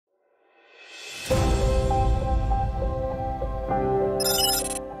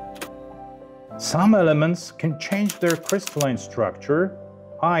Some elements can change their crystalline structure,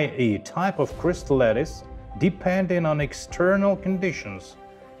 i.e. type of crystal lattice, depending on external conditions,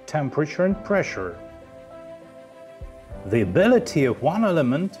 temperature and pressure. The ability of one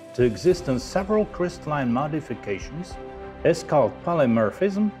element to exist in several crystalline modifications is called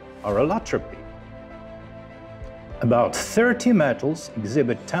polymorphism or allotropy. About 30 metals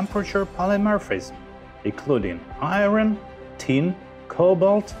exhibit temperature polymorphism, including iron, tin,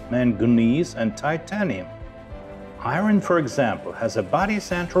 cobalt, manganese, and titanium. Iron, for example, has a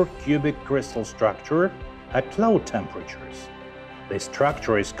body-centered cubic crystal structure at low temperatures. This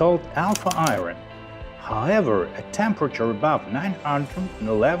structure is called alpha iron. However, at temperature above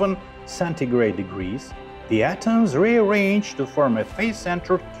 911 centigrade degrees, the atoms rearrange to form a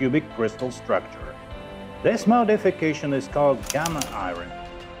face-centered cubic crystal structure. This modification is called gamma iron.